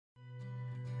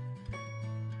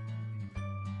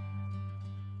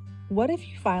What if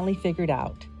you finally figured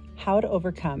out how to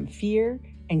overcome fear,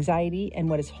 anxiety, and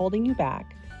what is holding you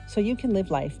back so you can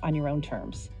live life on your own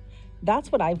terms?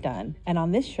 That's what I've done, and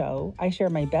on this show, I share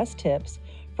my best tips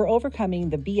for overcoming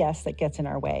the BS that gets in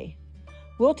our way.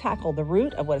 We'll tackle the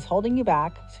root of what is holding you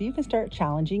back so you can start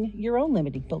challenging your own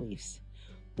limiting beliefs.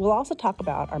 We'll also talk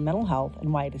about our mental health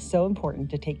and why it is so important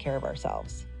to take care of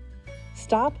ourselves.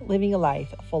 Stop living a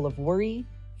life full of worry,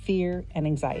 fear, and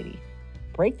anxiety.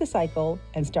 Break the cycle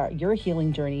and start your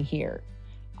healing journey here.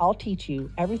 I'll teach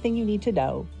you everything you need to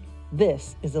know.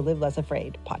 This is the Live Less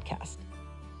Afraid podcast.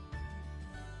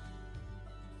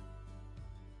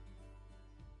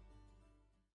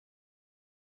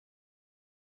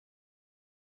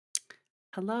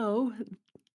 Hello,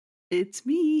 it's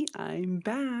me. I'm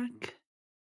back.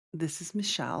 This is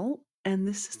Michelle, and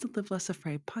this is the Live Less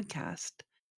Afraid podcast.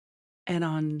 And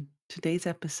on today's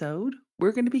episode,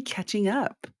 we're going to be catching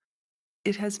up.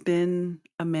 It has been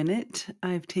a minute.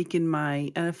 I've taken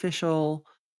my unofficial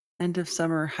end of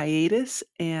summer hiatus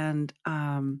and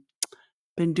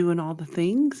been doing all the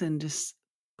things and just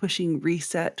pushing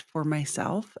reset for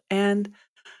myself. And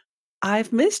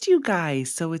I've missed you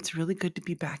guys, so it's really good to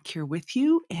be back here with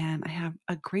you. And I have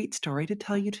a great story to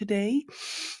tell you today.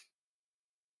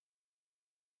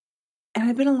 And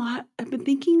I've been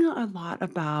thinking a lot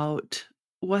about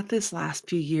what this last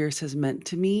few years has meant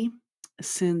to me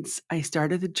since I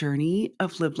started the journey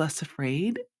of Live Less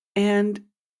Afraid and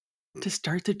to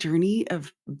start the journey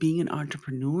of being an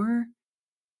entrepreneur,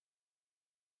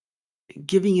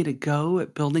 giving it a go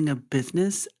at building a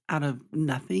business out of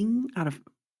nothing, out of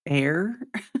air.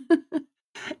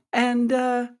 and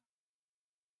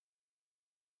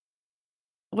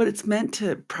what it's meant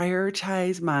to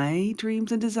prioritize my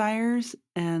dreams and desires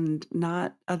and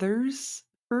not others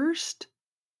first.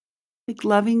 Like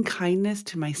loving kindness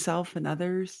to myself and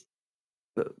others,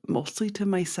 but mostly to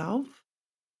myself.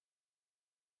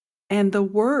 And the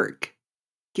work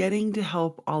getting to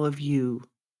help all of you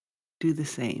do the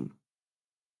same.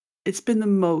 It's been the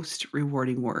most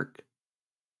rewarding work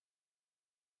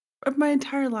of my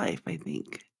entire life, I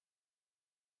think.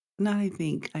 Not I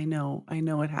think, I know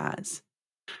it has.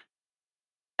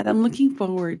 And I'm looking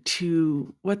forward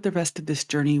to what the rest of this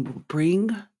journey will bring.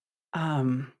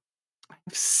 I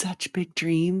have such big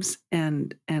dreams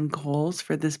and goals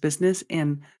for this business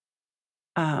and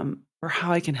for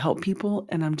how I can help people.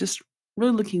 And I'm just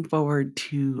really looking forward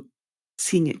to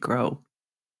seeing it grow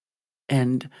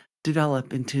and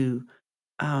develop into,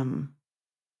 um,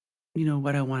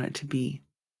 what I want it to be.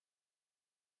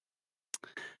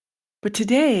 But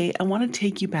today, I want to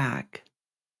take you back.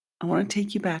 I want to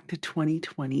take you back to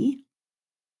 2020.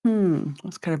 It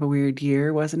was kind of a weird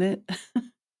year, wasn't it?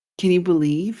 Can you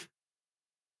believe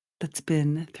that's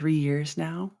been 3 years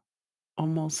now?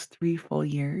 Almost 3 full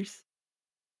years.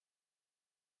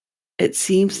 It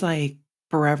seems like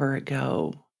forever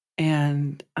ago,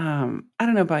 and, I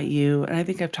don't know about you, and I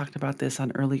think I've talked about this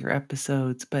on earlier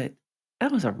episodes, but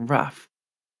that was a rough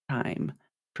time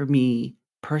for me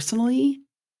personally.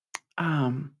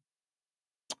 Um,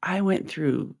 I went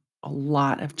through a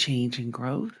lot of change and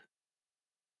growth.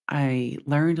 I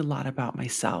learned a lot about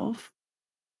myself.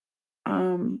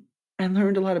 Um, I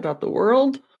learned a lot about the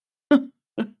world.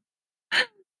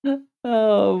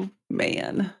 Oh,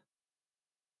 man,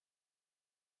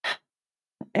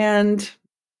 and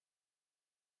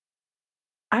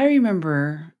I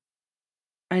remember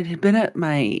I had been at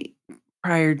my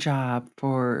prior job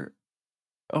for,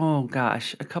 oh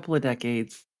gosh, a couple of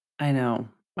decades. I know.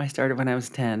 I started when I was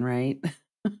 10, right?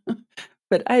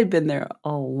 But I had been there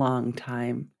a long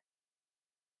time.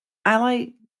 I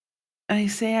like I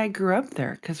say I grew up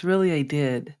there because really I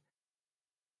did.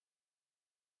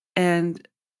 And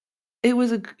it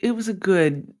was a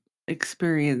good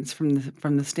experience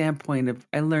from the standpoint of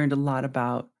I learned a lot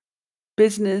about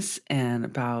business and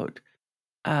about,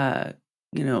 uh,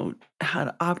 how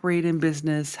to operate in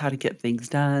business, how to get things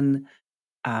done.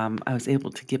 I was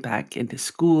able to get back into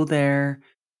school there.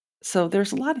 So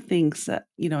there's a lot of things that,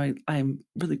 I'm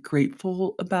really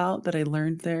grateful about that I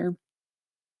learned there,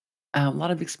 a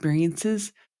lot of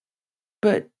experiences.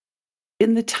 But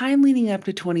in the time leading up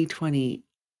to 2020,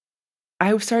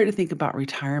 I was starting to think about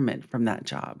retirement from that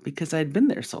job because I'd been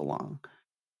there so long.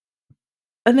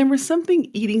 And there was something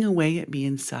eating away at me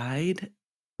inside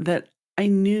that I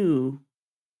knew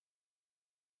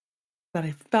that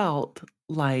I felt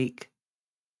like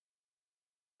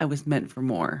I was meant for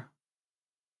more,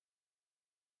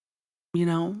 you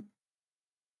know?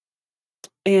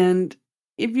 And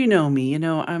if you know me,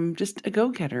 I'm just a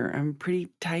go-getter. I'm pretty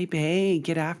type A,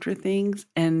 get after things.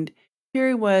 And here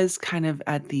I was kind of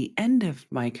at the end of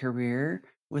my career.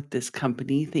 with this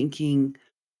company thinking,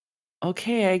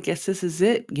 okay, I guess this is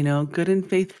it, good and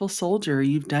faithful soldier.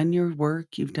 You've done your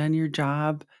work, you've done your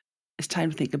job. It's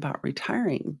time to think about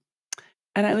retiring.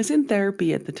 And I was in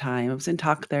therapy at the time. I was in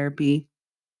talk therapy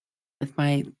with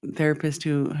my therapist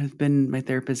who has been my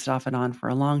therapist off and on for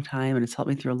a long time and has helped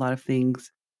me through a lot of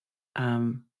things.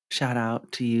 Shout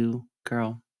out to you,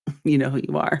 girl. You know who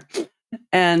you are.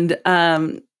 And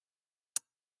I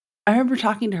remember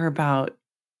talking to her about,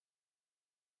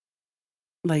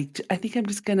 like, I think I'm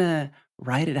just gonna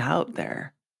ride it out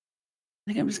there.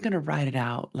 I think I'm just gonna ride it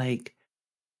out. Like,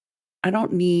 I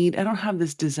don't have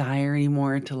this desire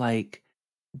anymore to like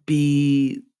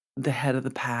be the head of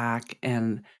the pack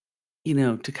and,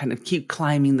 to kind of keep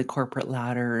climbing the corporate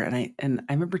ladder. And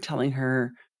I remember telling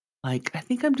her, like, I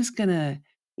think I'm just gonna,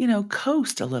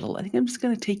 coast a little. I think I'm just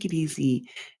gonna take it easy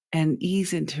and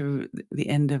ease into the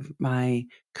end of my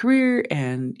career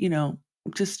and,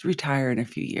 just retire in a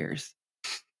few years.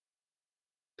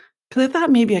 'Cause I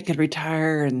thought maybe I could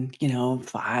retire in,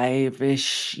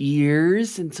 5-ish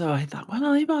years, and so I thought,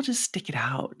 "Well, maybe I'll just stick it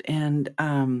out," and,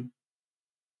 I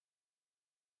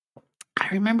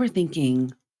remember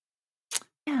thinking,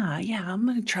 "Yeah, yeah, I'm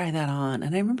gonna try that on,"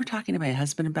 and I remember talking to my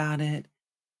husband about it,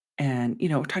 and,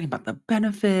 we're talking about the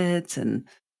benefits and,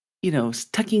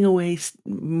 tucking away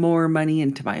more money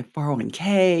into my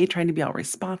 401k, trying to be all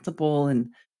responsible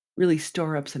and really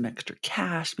store up some extra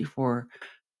cash before,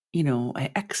 I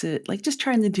exit, like, just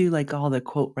trying to do, like, all the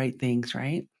quote right things,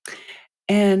 right?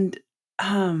 And,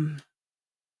 um,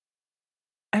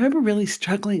 I remember really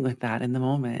struggling with that in the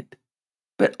moment,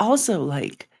 but also,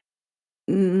 like,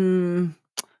 mm,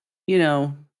 you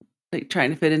know, like, trying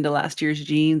to fit into last year's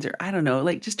jeans, or I don't know,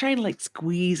 like, just trying to, like,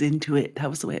 squeeze into it. That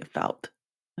was the way it felt.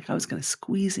 Like I was gonna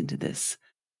squeeze into this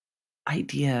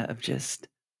idea of just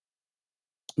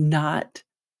not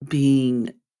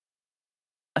being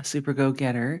a super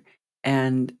go-getter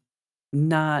and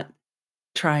not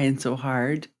trying so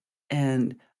hard,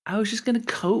 and I was just gonna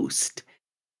coast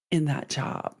in that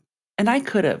job. And I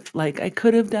could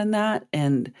have done that,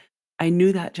 and I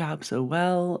knew that job so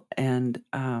well, and,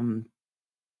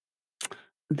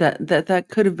 that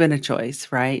could have been a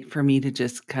choice, right, for me to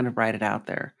just kind of ride it out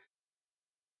there,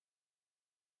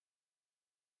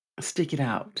 stick it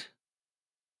out.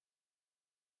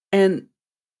 And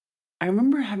I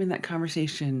remember having that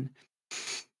conversation,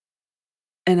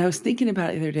 and I was thinking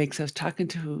about it the other day because I was talking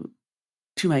to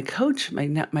my coach,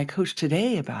 my coach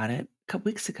today about it a couple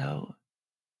weeks ago,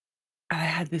 and I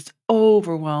had this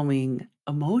overwhelming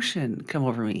emotion come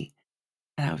over me,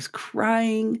 and I was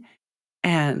crying.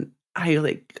 And I,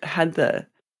 like, had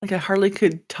I hardly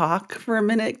could talk for a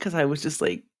minute because I was just,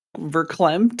 like,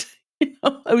 verklempt,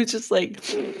 I was just like,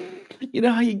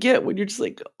 how you get when you're just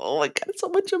like, "Oh, I got so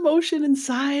much emotion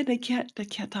inside, I can't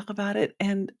talk about it,"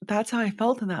 and that's how I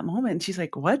felt in that moment. She's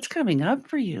like, "What's coming up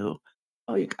for you?"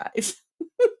 Oh, you guys,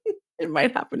 it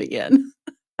might happen again.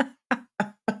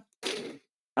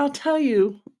 I'll tell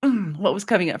you what was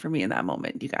coming up for me in that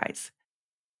moment, you guys.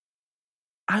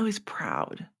 I was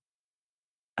proud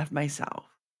of myself.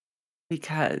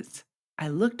 Because I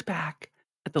looked back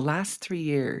at the last 3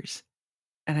 years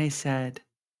and I said,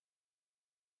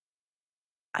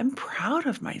 "I'm proud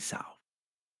of myself,"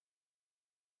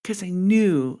 because I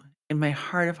knew in my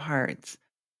heart of hearts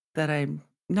that I'm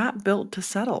not built to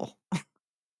settle.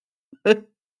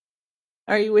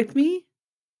 Are you with me?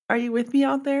 Are you with me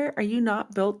out there? Are you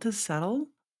not built to settle?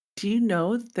 Do you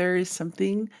know that there is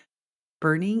something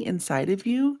burning inside of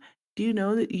you? Do you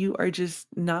know that you are just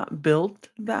not built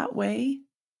that way?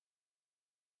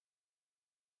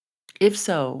 If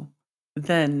so,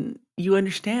 then you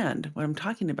understand what I'm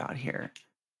talking about here.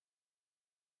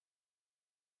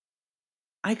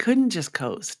 I couldn't just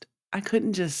coast. I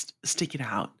couldn't just stick it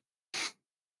out.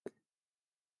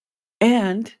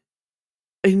 And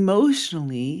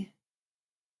emotionally,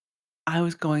 I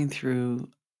was going through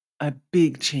a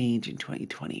big change in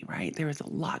 2020, right? There was a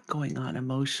lot going on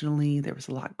emotionally. There was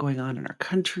a lot going on in our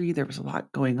country. There was a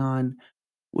lot going on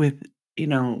with, you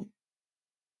know,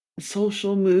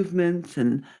 social movements.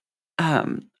 And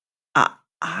um,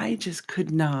 I just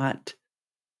could not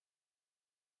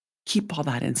keep all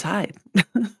that inside.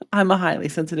 I'm a highly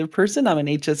sensitive person. I'm an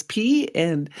HSP,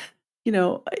 and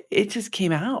it just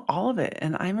came out, all of it.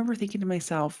 And I remember thinking to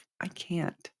myself, I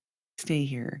can't stay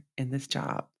here in this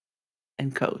job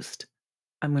and coast.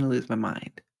 I'm going to lose my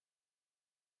mind.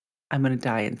 I'm going to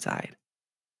die inside.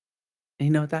 And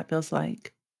you know what that feels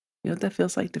like? You know what that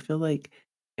feels like, to feel like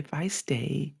if I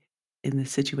stay in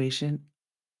this situation,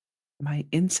 my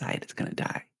inside is going to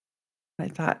die.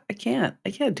 And I thought, I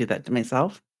can't do that to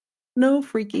myself. No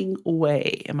freaking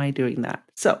way am I doing that.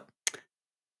 So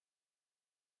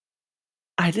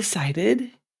I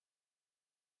decided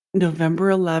November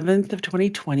 11th of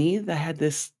 2020 that I had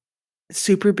this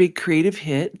super big creative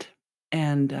hit.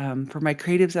 And for my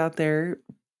creatives out there,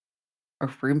 or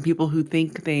for people who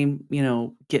think they,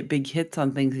 get big hits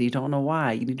on things and you don't know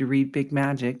why, you need to read Big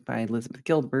Magic by Elizabeth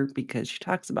Gilbert because she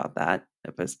talks about that,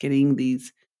 of us getting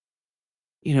these,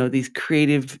 these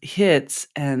creative hits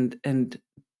and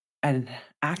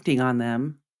acting on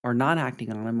them or not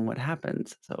acting on them and what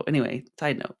happens. So anyway,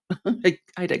 side note,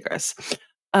 I digress.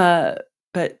 Uh,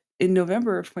 but in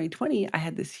November of 2020, I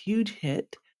had this huge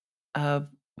hit of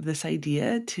this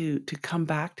idea to come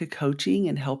back to coaching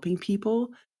and helping people.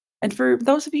 And for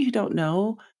those of you who don't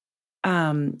know,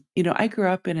 I grew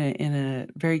up in a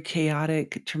very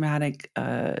chaotic, traumatic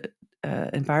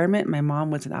environment. My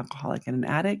mom was an alcoholic and an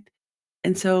addict.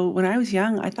 And so when I was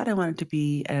young, I thought I wanted to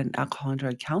be an alcohol and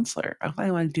drug counselor. I thought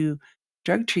I wanted to do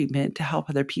drug treatment to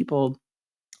help other people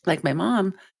like my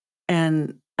mom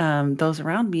and those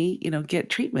around me, get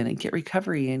treatment and get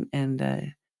recovery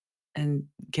and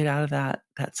get out of that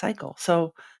cycle.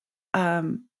 So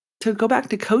um, to go back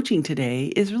to coaching today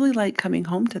is really like coming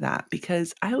home to that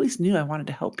because I always knew I wanted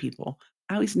to help people.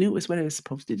 I always knew it was what I was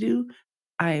supposed to do.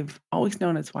 I've always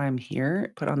known it's why I'm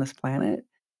here, put on this planet.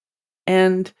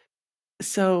 And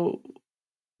so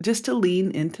just to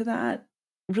lean into that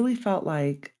really felt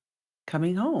like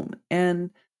coming home. And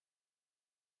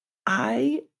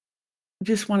I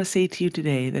just want to say to you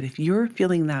today that if you're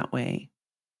feeling that way,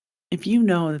 if you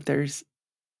know that there's,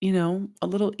 a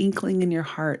little inkling in your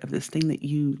heart of this thing that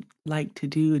you like to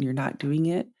do and you're not doing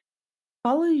it,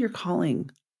 follow your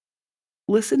calling.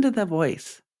 Listen to the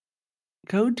voice.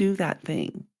 Go do that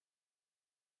thing.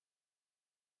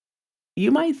 You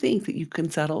might think that you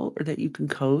can settle or that you can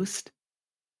coast,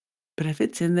 but if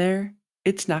it's in there,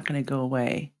 it's not going to go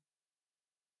away.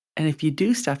 And if you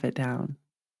do stuff it down,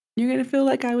 you're going to feel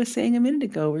like I was saying a minute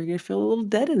ago, where you're going to feel a little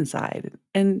dead inside.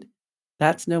 And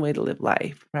that's no way to live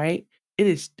life, right? It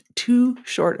is too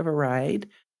short of a ride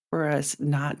for us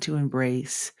not to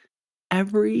embrace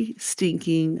every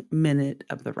stinking minute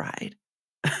of the ride.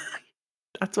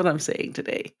 That's what I'm saying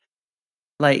today.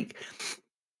 Like,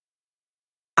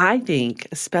 I think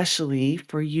especially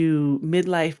for you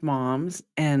midlife moms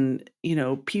and,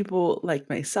 people like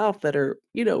myself that are,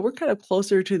 we're kind of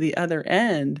closer to the other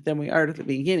end than we are to the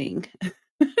beginning.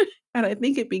 And I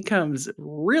think it becomes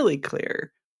really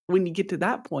clear when you get to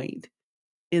that point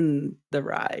in the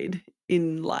ride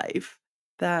in life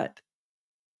that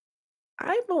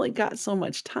I've only got so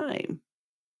much time.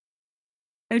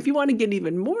 And if you want to get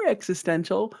even more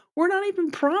existential, we're not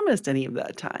even promised any of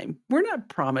that time. We're not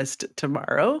promised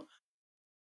tomorrow.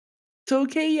 So,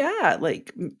 okay, yeah,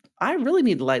 like, I really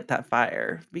need to light that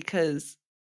fire because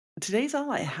today's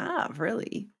all I have,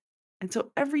 really. And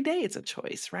so every day it's a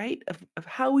choice, right? Of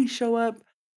how we show up,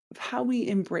 of how we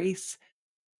embrace,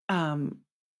 um,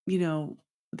 you know,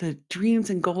 the dreams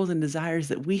and goals and desires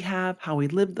that we have, how we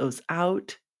live those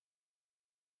out.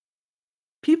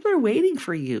 People are waiting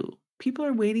for you. People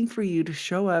are waiting for you to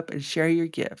show up and share your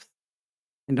gifts.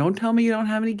 And don't tell me you don't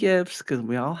have any gifts because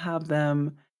we all have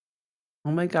them.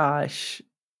 Oh my gosh,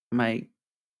 my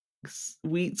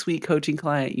sweet, sweet coaching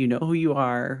client, you know who you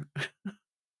are,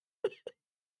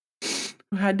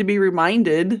 who had to be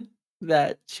reminded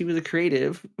that she was a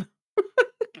creative.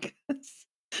 'Cause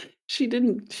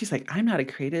she's like, "I'm not a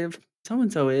creative, so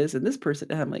and so is, and this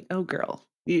person," and I'm like, "Oh, girl,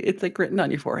 it's like written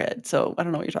on your forehead, so I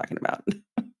don't know what you're talking about."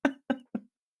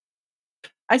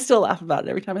 I still laugh about it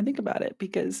every time I think about it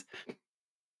because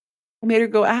I made her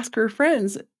go ask her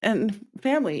friends and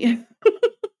family.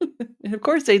 And of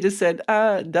course they just said,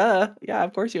 duh. Yeah,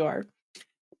 of course you are."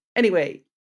 Anyway,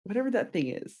 whatever that thing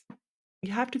is,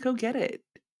 you have to go get it.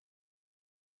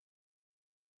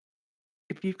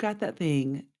 If you've got that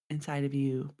thing inside of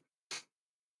you,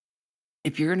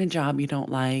 if you're in a job you don't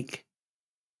like,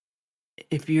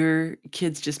 if your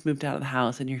kids just moved out of the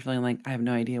house and you're feeling like, I have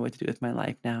no idea what to do with my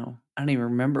life now. I don't even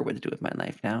remember what to do with my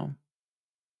life now.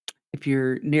 If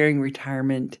you're nearing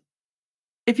retirement,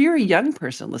 if you're a young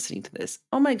person listening to this,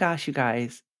 oh my gosh, you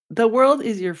guys, the world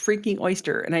is your freaking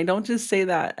oyster. And I don't just say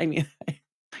that. I mean,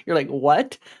 you're like,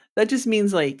 what? That just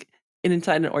means like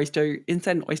inside an oyster,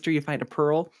 you find a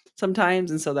pearl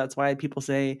sometimes. And so that's why people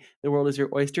say the world is your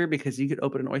oyster because you could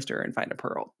open an oyster and find a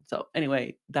pearl. So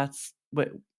anyway, that's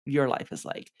what your life is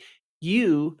like.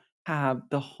 You have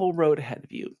the whole road ahead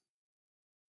of you,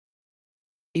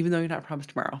 even though you're not promised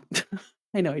tomorrow.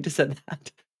 I know I just said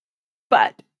that.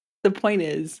 But the point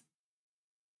is,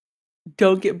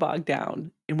 don't get bogged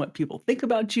down in what people think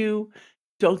about you.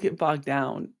 Don't get bogged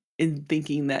down in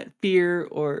thinking that fear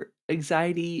or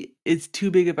anxiety is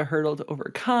too big of a hurdle to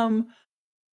overcome.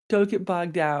 Don't get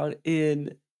bogged down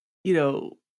in, you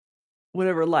know,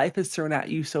 whatever life has thrown at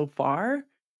you so far.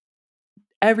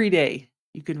 Every day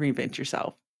you can reinvent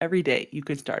yourself. Every day you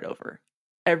can start over.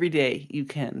 Every day you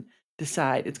can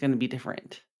decide it's gonna be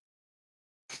different.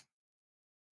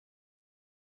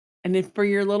 And if for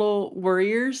your little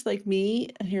worriers like me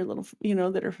and your little,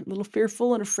 that are a little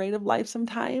fearful and afraid of life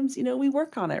sometimes, we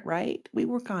work on it, right? We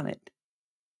work on it.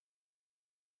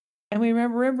 And we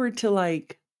remember to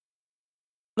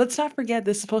let's not forget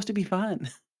this is supposed to be fun.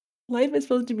 Life is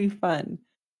supposed to be fun.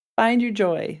 Find your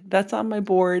joy. That's on my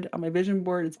board, on my vision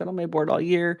board. It's been on my board all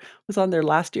year. It was on there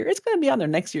last year. It's going to be on there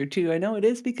next year too. I know it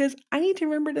is because I need to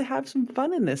remember to have some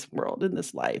fun in this world, in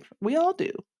this life. We all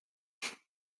do.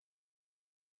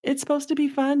 It's supposed to be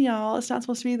fun, y'all. It's not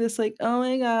supposed to be this like, oh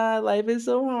my God, life is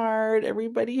so hard.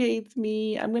 Everybody hates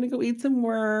me. I'm going to go eat some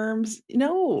worms.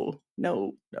 No,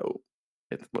 no, no.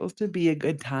 It's supposed to be a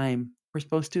good time. We're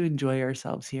supposed to enjoy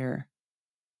ourselves here,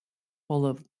 full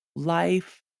of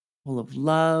life, full of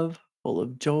love, full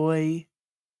of joy.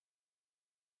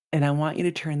 And I want you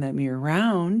to turn that mirror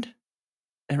around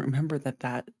and remember that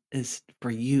that is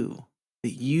for you,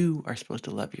 that you are supposed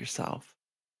to love yourself,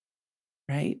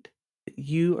 right? That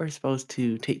you are supposed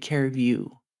to take care of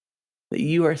you, that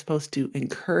you are supposed to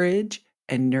encourage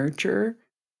and nurture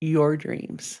your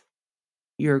dreams,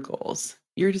 your goals,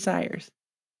 your desires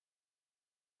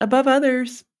above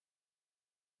others,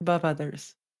 above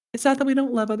others. It's not that we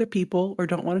don't love other people or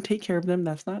don't want to take care of them.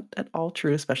 That's not at all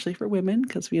true, especially for women,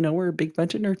 because we know we're a big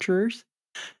bunch of nurturers.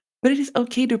 But it is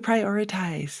okay to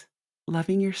prioritize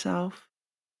loving yourself,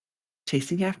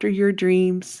 chasing after your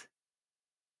dreams.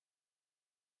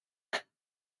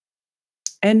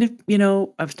 And,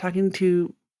 I was talking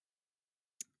to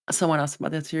someone else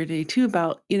about this the other day too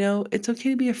about, it's okay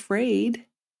to be afraid.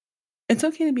 It's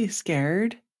okay to be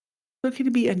scared. It's okay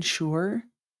to be unsure.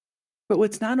 But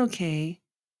what's not okay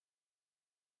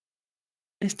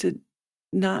is to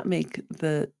not take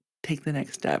the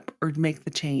next step or make the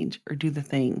change or do the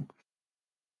thing.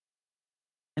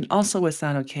 And also what's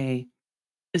not okay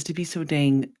is to be so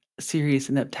dang serious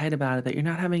and uptight about it that you're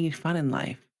not having any fun in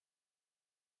life.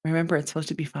 Remember, it's supposed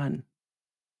to be fun.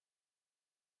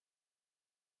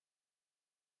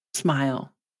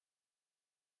 Smile.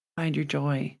 Find your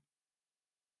joy.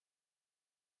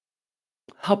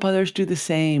 Help others do the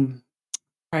same.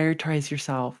 Prioritize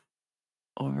yourself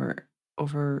over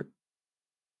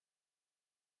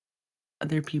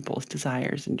other people's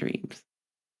desires and dreams.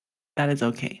 That is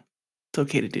okay. It's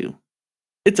okay to do.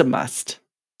 It's a must.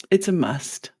 It's a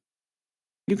must.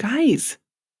 You guys,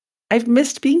 I've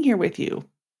missed being here with you.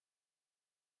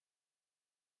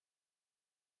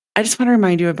 I just want to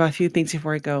remind you about a few things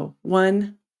before I go.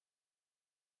 1,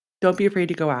 don't be afraid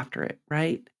to go after it,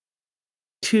 right?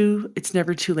 2, it's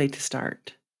never too late to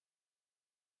start.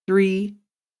 3,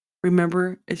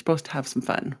 remember it's supposed to have some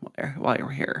fun while you're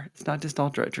here. It's not just all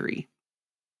drudgery.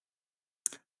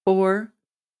 4,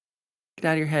 get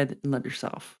out of your head and love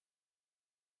yourself.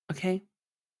 Okay?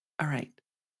 All right.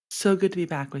 So good to be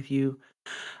back with you.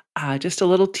 Just a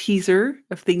little teaser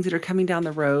of things that are coming down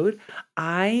the road.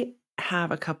 I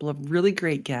have a couple of really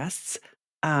great guests,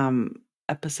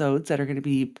 episodes that are going to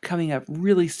be coming up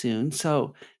really soon.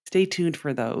 So stay tuned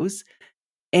for those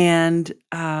and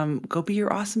go be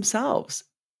your awesome selves.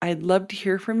 I'd love to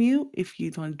hear from you. If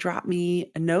you want to drop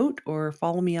me a note or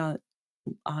follow me on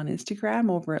Instagram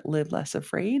over at Live Less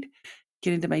Afraid,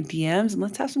 get into my DMs and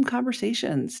let's have some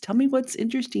conversations. Tell me what's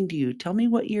interesting to you. Tell me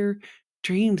what your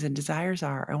dreams and desires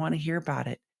are. I want to hear about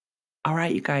it. All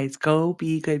right, you guys, go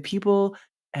be good people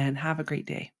and have a great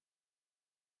day.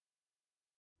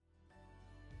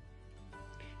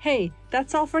 Hey,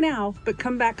 that's all for now, but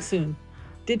come back soon.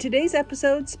 Did today's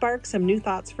episode spark some new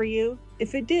thoughts for you?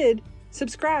 If it did,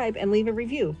 subscribe and leave a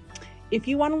review. If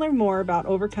you want to learn more about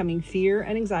overcoming fear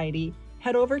and anxiety,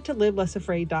 head over to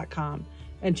livelessafraid.com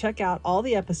and check out all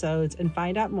the episodes and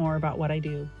find out more about what I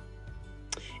do.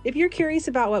 If you're curious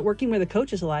about what working with a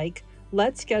coach is like,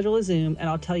 let's schedule a Zoom and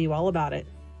I'll tell you all about it.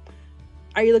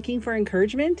 Are you looking for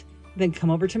encouragement? Then come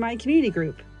over to my community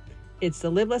group. It's the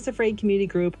Live Less Afraid community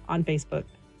group on Facebook.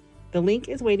 The link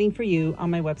is waiting for you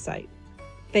on my website.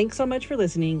 Thanks so much for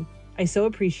listening. I so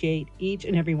appreciate each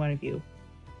and every one of you.